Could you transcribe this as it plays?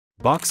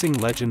Boxing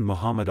legend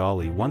Muhammad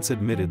Ali once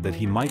admitted that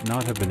he might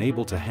not have been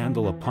able to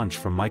handle a punch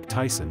from Mike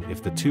Tyson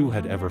if the two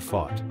had ever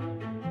fought.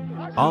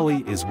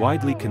 Ali is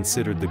widely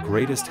considered the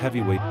greatest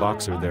heavyweight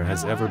boxer there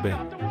has ever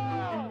been.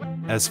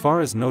 As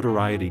far as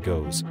notoriety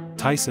goes,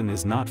 Tyson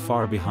is not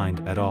far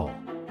behind at all.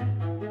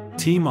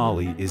 Team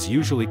Ali is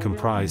usually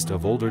comprised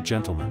of older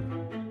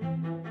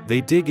gentlemen.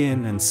 They dig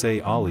in and say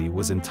Ali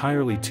was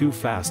entirely too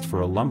fast for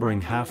a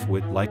lumbering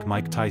half-wit like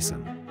Mike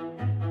Tyson,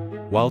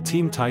 while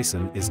Team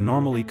Tyson is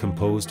normally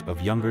composed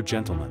of younger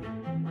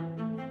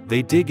gentlemen.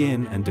 They dig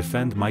in and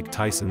defend Mike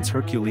Tyson's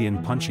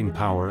herculean punching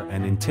power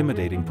and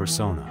intimidating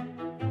persona.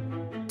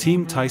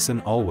 Team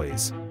Tyson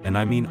always, and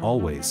I mean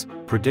always,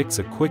 predicts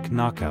a quick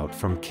knockout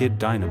from Kid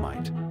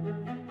Dynamite.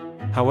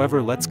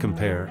 However, let's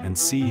compare and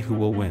see who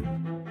will win.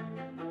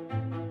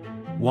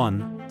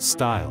 1.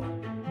 Style.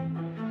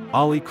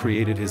 Ali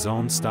created his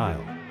own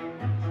style.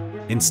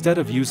 Instead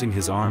of using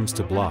his arms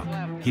to block,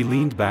 he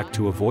leaned back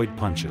to avoid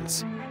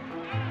punches.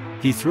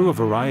 He threw a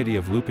variety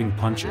of looping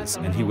punches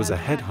and he was a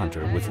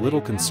headhunter with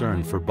little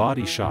concern for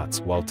body shots,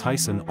 while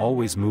Tyson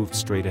always moved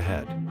straight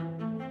ahead.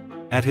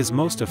 At his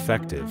most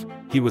effective,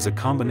 he was a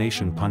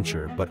combination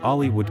puncher, but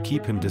Ali would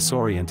keep him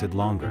disoriented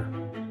longer.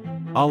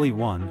 Ali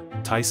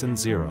 1, Tyson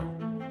 0.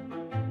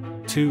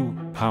 2.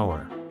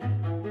 Power.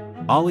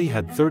 Ali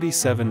had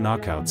 37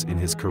 knockouts in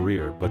his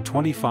career, but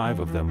 25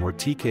 of them were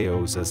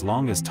TKOs, as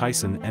long as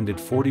Tyson ended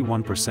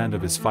 41%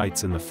 of his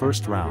fights in the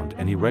first round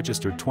and he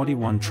registered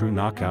 21 true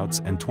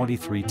knockouts and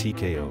 23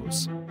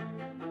 TKOs.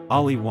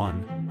 Ali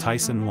 1,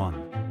 Tyson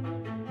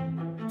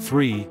 1.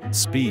 3.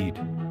 Speed.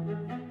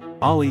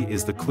 Ali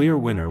is the clear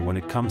winner when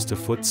it comes to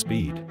foot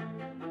speed.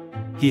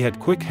 He had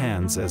quick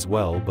hands as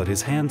well, but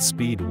his hand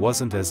speed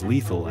wasn't as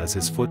lethal as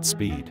his foot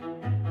speed.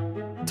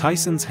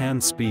 Tyson's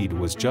hand speed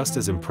was just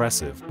as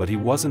impressive, but he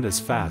wasn't as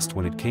fast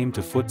when it came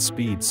to foot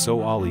speed,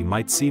 so Ali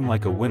might seem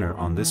like a winner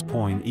on this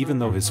point, even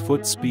though his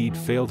foot speed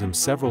failed him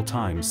several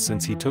times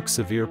since he took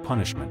severe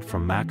punishment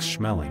from Max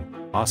Schmeling,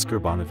 Oscar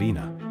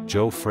Bonavena,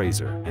 Joe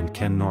Frazier and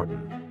Ken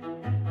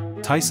Norton.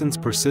 Tyson's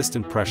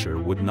persistent pressure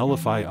would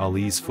nullify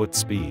Ali's foot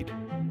speed.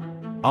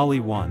 Ali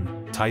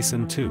 1,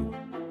 Tyson 2.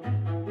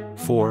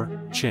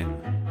 4.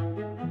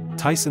 Chin.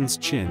 Tyson's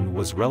chin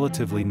was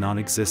relatively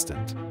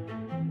non-existent.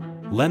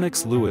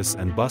 Lennox Lewis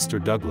and Buster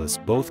Douglas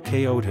both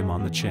KO'd him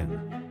on the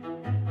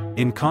chin.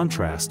 In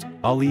contrast,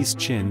 Ali's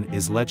chin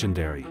is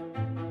legendary.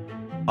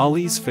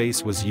 Ali's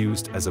face was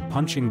used as a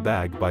punching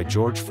bag by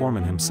George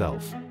Foreman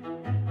himself.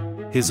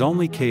 His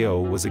only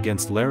KO was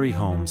against Larry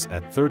Holmes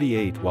at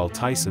 38, while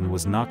Tyson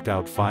was knocked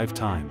out 5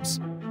 times.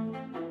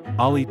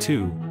 Ali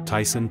 2,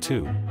 Tyson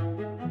 2.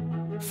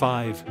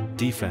 5.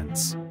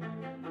 Defense.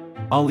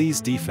 Ali's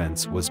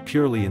defense was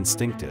purely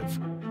instinctive.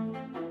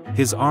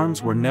 His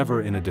arms were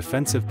never in a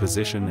defensive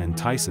position, and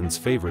Tyson's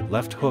favorite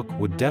left hook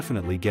would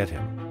definitely get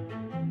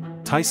him.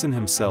 Tyson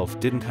himself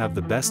didn't have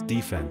the best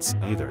defense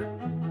either.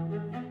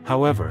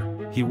 However,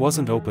 he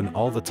wasn't open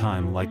all the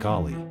time like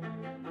Ali.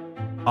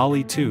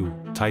 Ali 2,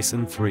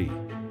 Tyson 3.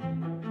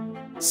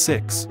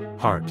 6.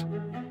 Heart.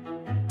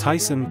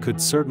 Tyson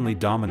could certainly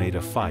dominate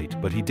a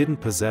fight, but he didn't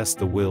possess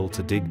the will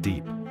to dig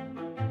deep.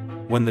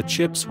 When the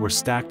chips were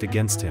stacked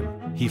against him,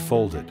 he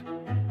folded.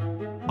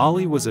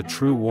 Ali was a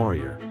true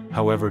warrior.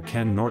 However,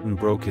 Ken Norton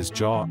broke his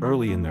jaw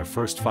early in their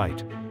first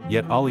fight,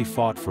 yet Ali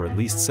fought for at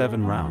least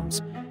 7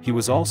 rounds. He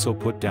was also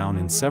put down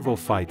in several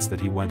fights that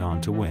he went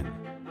on to win.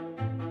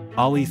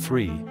 Ali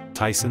 3,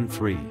 Tyson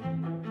 3.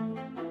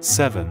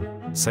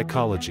 7.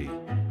 Psychology.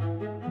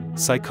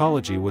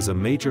 Psychology was a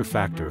major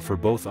factor for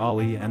both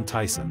Ali and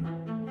Tyson.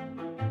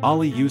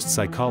 Ali used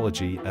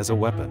psychology as a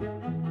weapon.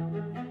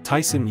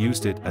 Tyson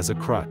used it as a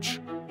crutch.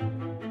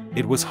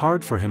 It was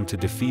hard for him to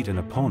defeat an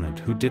opponent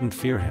who didn't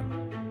fear him.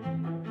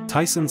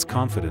 Tyson's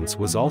confidence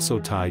was also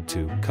tied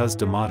to Cus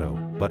D'Amato,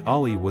 but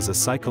Ali was a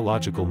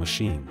psychological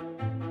machine.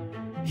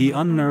 He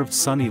unnerved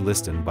Sonny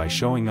Liston by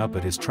showing up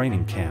at his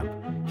training camp.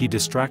 He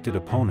distracted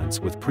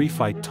opponents with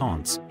pre-fight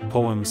taunts,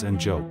 poems and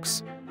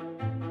jokes.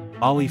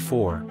 Ali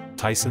 4,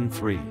 Tyson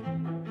 3.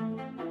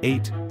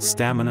 8.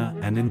 Stamina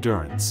and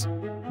endurance.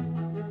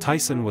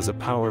 Tyson was a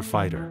power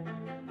fighter.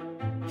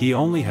 He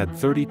only had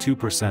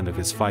 32% of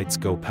his fights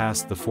go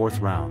past the 4th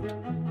round.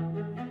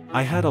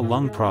 "I had a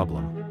lung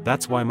problem.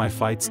 That's why my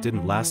fights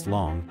didn't last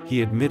long,"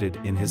 he admitted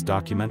in his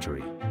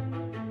documentary.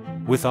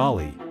 With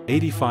Ali,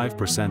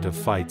 85% of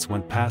fights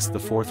went past the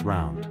 4th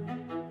round.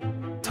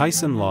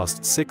 Tyson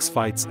lost 6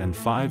 fights and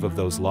 5 of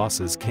those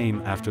losses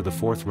came after the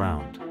 4th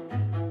round.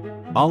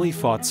 Ali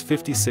fought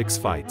 56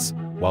 fights,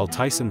 while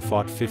Tyson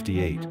fought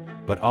 58,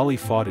 but Ali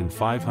fought in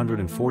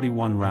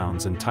 541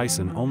 rounds and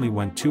Tyson only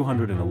went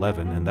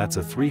 211, and that's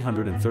a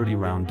 330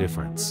 round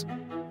difference.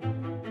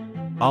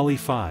 Ali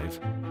 5,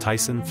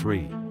 Tyson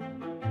 3.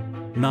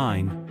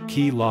 9.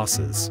 Key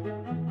losses.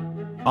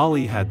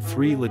 Ali had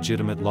 3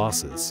 legitimate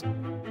losses.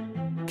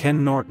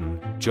 Ken Norton,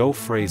 Joe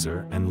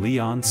Frazier and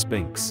Leon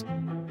Spinks.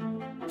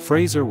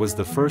 Frazier was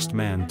the first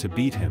man to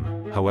beat him,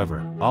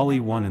 however, Ali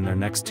won in their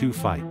next 2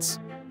 fights.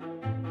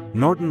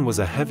 Norton was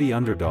a heavy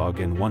underdog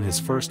and won his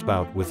first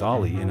bout with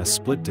Ali in a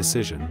split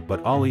decision,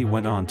 but Ali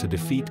went on to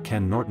defeat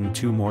Ken Norton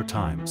 2 more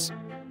times.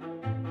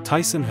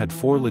 Tyson had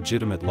 4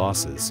 legitimate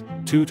losses,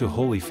 2 to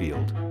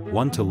Holyfield,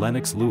 1 to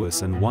Lennox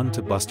Lewis and 1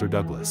 to Buster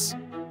Douglas.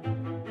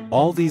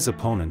 All these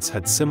opponents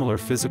had similar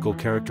physical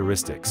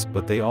characteristics,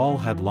 but they all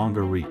had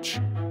longer reach.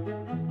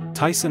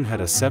 Tyson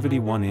had a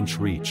 71-inch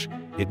reach.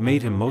 It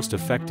made him most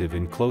effective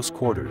in close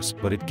quarters,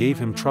 but it gave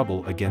him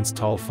trouble against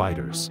tall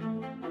fighters.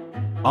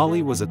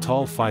 Ali was a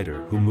tall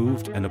fighter who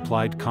moved and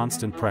applied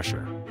constant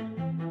pressure.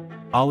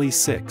 Ali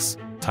 6,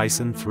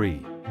 Tyson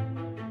 3.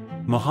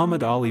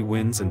 Muhammad Ali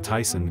wins and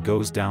Tyson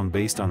goes down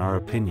based on our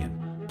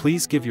opinion.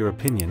 Please give your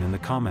opinion in the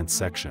comments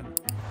section.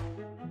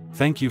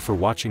 Thank you for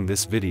watching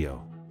this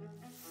video.